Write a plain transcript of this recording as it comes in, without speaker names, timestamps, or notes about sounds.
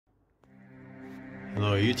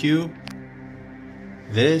Hello YouTube,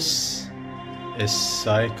 this is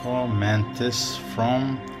Psycho Mantis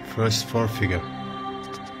from First 4 Figure.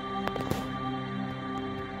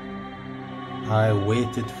 I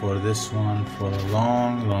waited for this one for a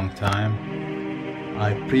long time.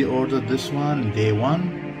 I pre-ordered this one day 1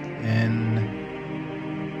 in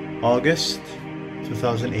August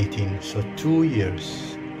 2018, so 2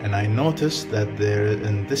 years, and I noticed that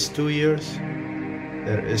in this 2 years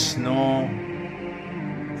there is no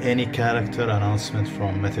any character announcement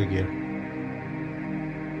from Metal Gear.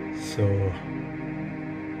 So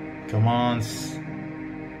come on,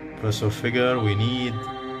 First Figure, we need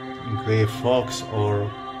Grey Fox or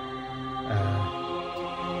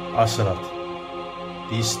Ocelot.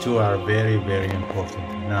 These two are very important.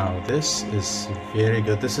 Now this is very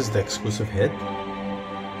good. This is the exclusive head.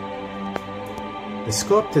 The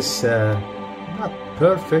sculpt is not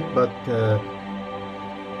perfect, but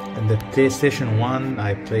in the PlayStation 1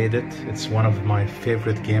 I played it. It's one of my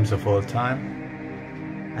favorite games of all time,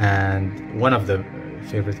 and one of the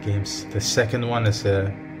favorite games. The second one is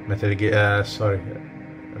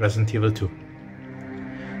Resident Evil 2.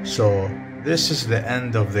 So this is the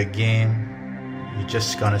end of the game. You're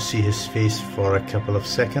just gonna see his face for a couple of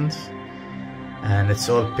seconds, and it's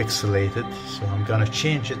all pixelated, so I'm gonna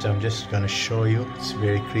change it. I'm just gonna show you. It's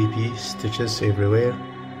very creepy, stitches everywhere.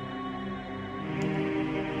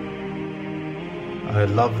 I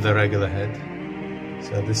love the regular head,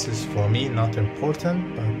 so this is for me not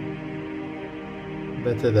important, but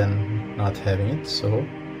better than not having it. So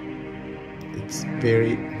it's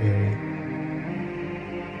very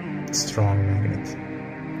strong magnet.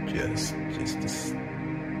 Just this.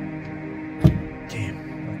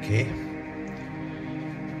 Okay.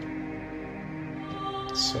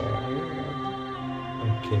 Sorry.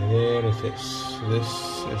 Okay, there it is. This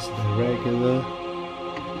is the regular.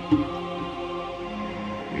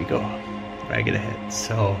 Here we go, regular head.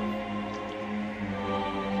 So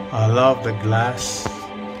I love the glass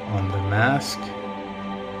on the mask.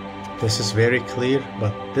 This is very clear,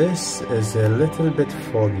 but this is a little bit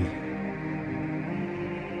foggy.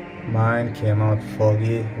 Mine came out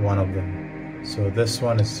foggy, one of them. So this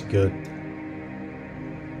one is good.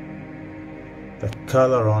 The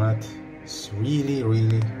color on it is really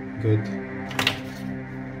good.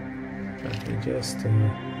 Let me just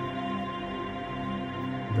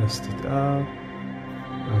dust it out.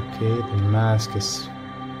 Okay, the mask is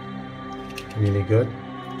really good.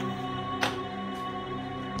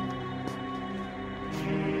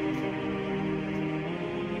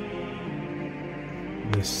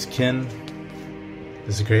 The skin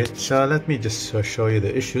is great. So let me just show you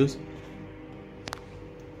the issues.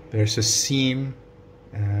 There's a seam,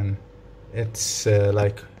 and it's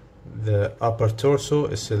like the upper torso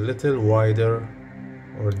is a little wider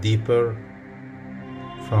or deeper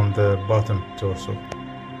from the bottom torso.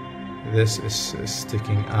 This is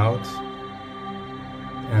sticking out,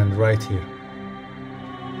 and right here,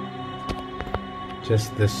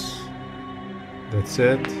 just this, that's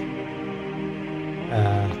it.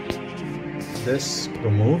 This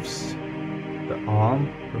removes, the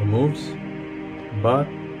arm removes, but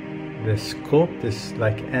the scope is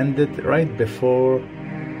like ended right before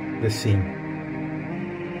the seam.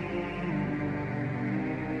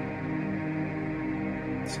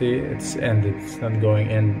 See, it's ended, it's not going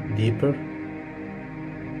in deeper.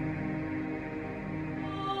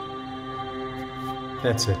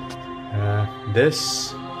 That's it.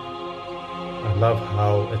 This, I love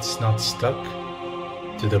how it's not stuck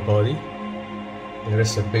to the body. There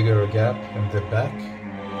is a bigger gap in the back.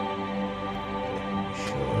 Let me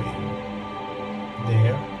show you.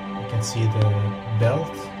 There, you can see the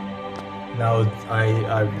belt. Now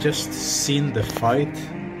I've just seen the fight.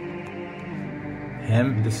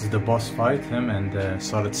 This is the boss fight, him and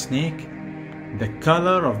Solid Snake. The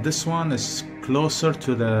color of this one is closer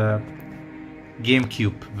to the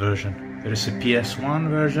GameCube version. There is a PS1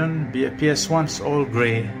 version. PS1 is all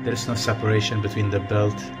gray. There is no separation between the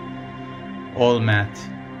belt. All matte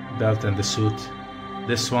belt and the suit.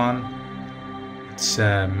 This one, it's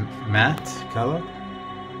a matte color.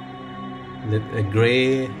 A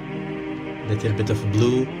gray, little bit of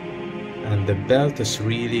blue, and the belt is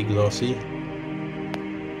really glossy.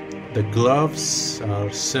 The gloves are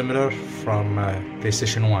similar from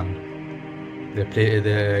PlayStation 1. The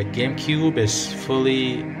GameCube is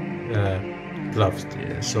fully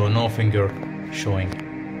gloved, so no finger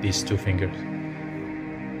showing, these two fingers.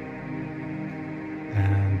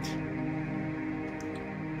 And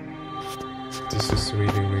this is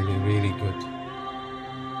really good.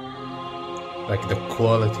 Like the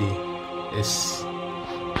quality is,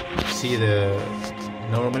 see,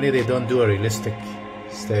 normally they don't do a realistic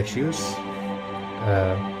statues.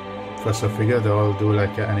 First of figure, they all do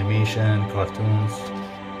like animation, cartoons.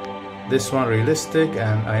 This one realistic,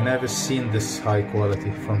 and I never seen this high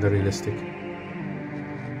quality from the realistic.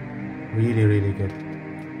 Really, really good.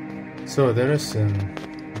 So there is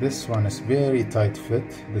this one is very tight fit,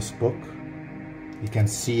 this book. You can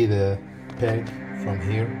see the peg from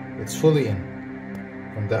here. It's fully in.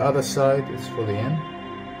 From the other side, it's fully in.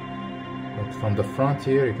 But from the front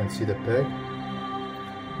here, you can see the peg.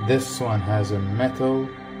 This one has a metal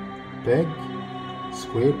peg,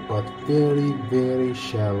 square, but very, very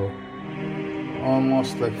shallow.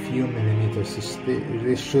 Almost like few millimeters.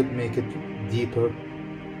 They should make it deeper,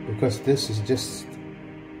 because this is just,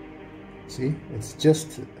 see, it's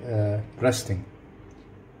just resting.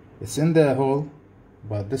 It's in the hole,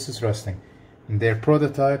 but this is resting. In their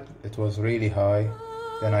prototype, it was really high.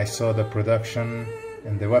 Then I saw the production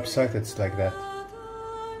in the website, it's like that.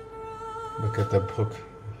 Look at the book.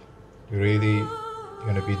 You're really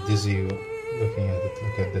gonna be dizzy looking at it.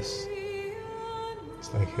 Look at this. It's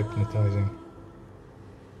like hypnotizing.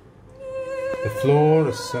 The floor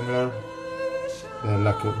is similar,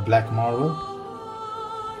 like a black marble.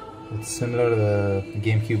 It's similar to the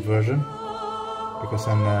GameCube version, because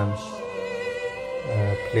on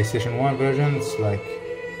PlayStation 1 version it's like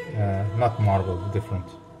not marble, different.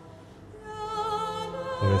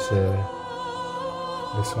 There is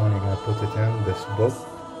this one, you're gonna put it in, this book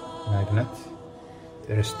magnet.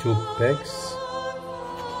 There is 2 pegs,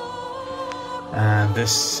 and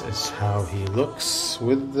this is how he looks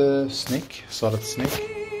with the snake, solid snake.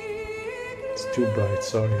 It's too bright,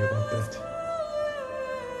 sorry about that.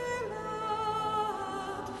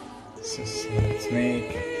 This is the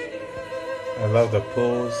snake. I love the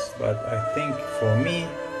pose, but I think for me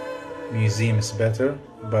museum is better,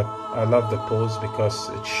 but I love the pose because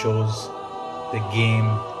it shows the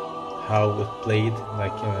game, how it played,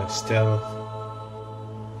 like stealth.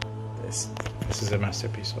 This is a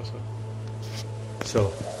masterpiece also.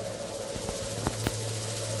 So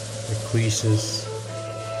the creases,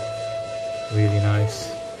 really nice.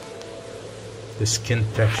 The skin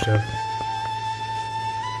texture,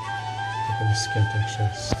 look at the skin texture,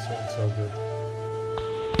 it's so good.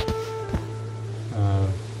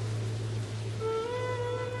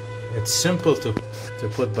 It's simple to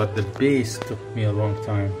put, but the base took me a long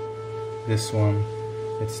time. This one,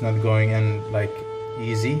 it's not going in like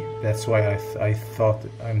easy. That's why I thought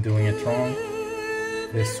I'm doing it wrong.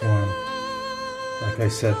 This one, like I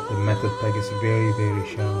said, the metal peg is very, very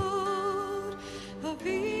shallow.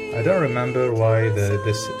 I don't remember why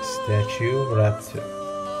this statue wrapped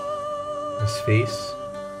his face,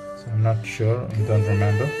 so I'm not sure. I don't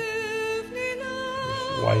remember.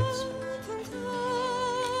 There's white.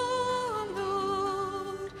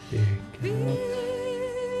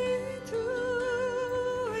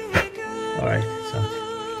 Alright,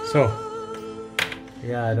 so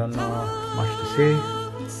yeah, I don't know much to say.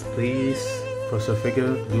 Please, first of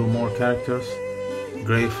figure, do more characters,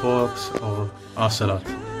 Grey Fox or Ocelot.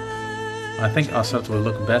 I think Ocelot will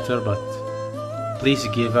look better, but please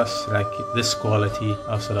give us like this quality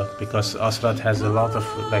Ocelot, because Ocelot has a lot of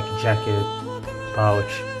like jacket,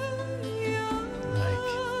 pouch, like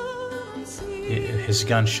his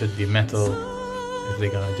gun should be metal if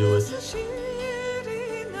they're gonna do it.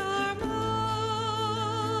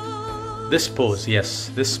 This pose, yes,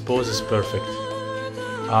 this pose is perfect.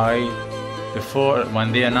 Before,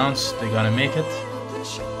 when they announced they're gonna make it,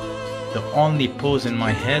 the only pose in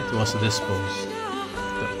my head was this pose.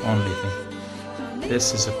 The only thing.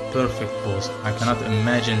 This is a perfect pose. I cannot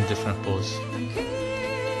imagine different pose.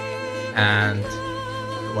 And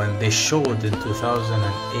when they showed in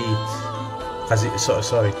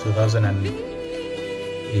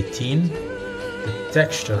 2018, the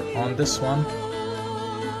texture on this one,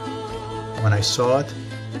 when I saw it,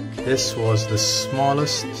 this was the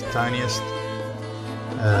smallest, tiniest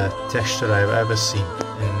texture I've ever seen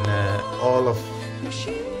in all of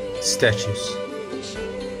statues.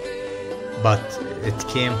 But it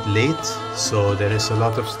came late, so there is a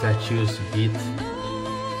lot of statues beat.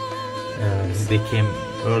 They came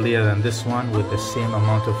earlier than this one with the same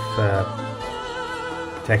amount of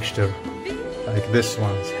texture. Like this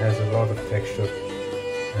one has a lot of texture.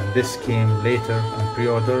 And this came later on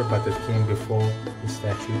pre-order, but it came before the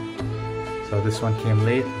statue. So this one came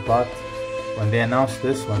late, but when they announced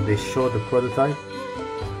this, when they showed the prototype,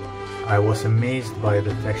 I was amazed by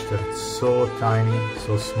the texture. It's so tiny,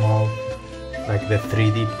 so small. Like the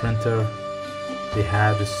 3D printer they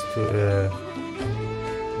had is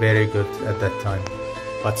very good at that time.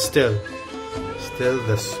 But still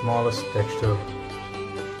the smallest texture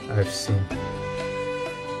I've seen.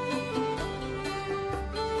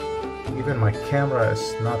 even my camera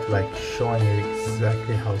is not like showing you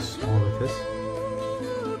exactly how small it is.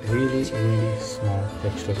 Really small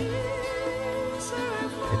texture.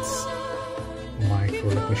 It's micro.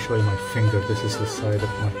 Let me show you my finger. This is the side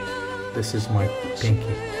of my, this is my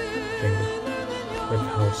pinky finger. Look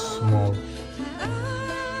how small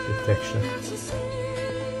the texture.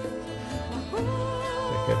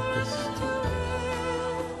 Look at this.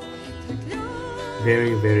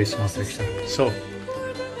 Very small texture. So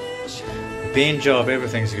paint job,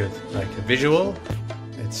 everything's good. Like visual,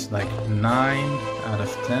 it's like 9 out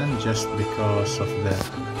of 10 just because of the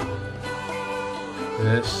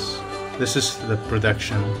this is the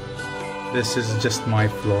production. This is just my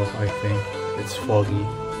flaw, I think. It's foggy,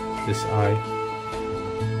 this eye.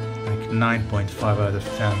 Like 9.5 out of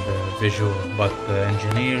 10 the visual, but the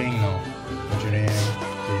engineering, no. Engineering,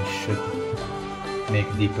 they should make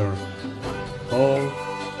deeper hole,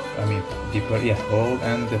 I mean deeper, yeah, hole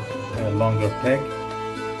and a longer peg.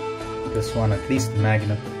 This one at least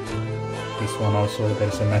magnet. This one also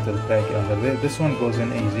there's a metal peg under there. This one goes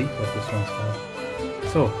in easy, but this one's hard.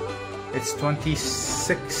 So it's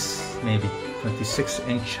 26, maybe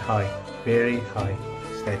 26-inch high, very high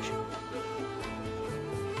statue.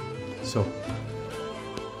 So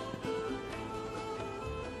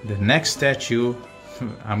the next statue,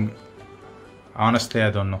 honestly I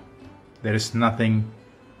don't know. There is nothing,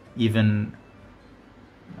 even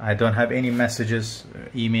I don't have any messages,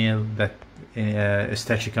 email that a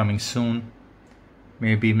statue coming soon.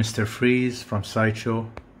 Maybe Mr. Freeze from Sideshow.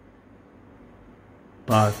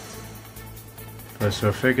 But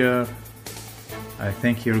Professor Figure, I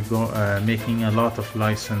think you're making a lot of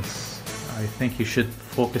license. I think you should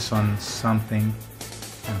focus on something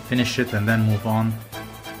and finish it and then move on.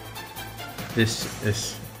 This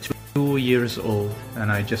is 2 years old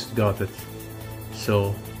and I just got it,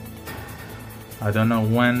 so I don't know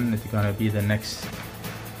when it's gonna be the next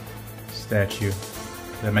statue,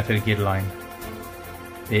 the Metal Gear line.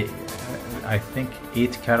 I think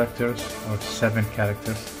 8 characters or 7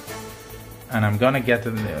 characters, and I'm gonna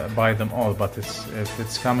buy them all, but if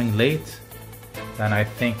it's coming late, then I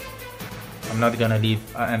think I'm not gonna leave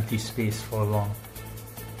an empty space for long.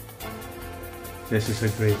 This is a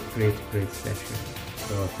great statue.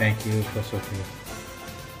 So thank you, Professor.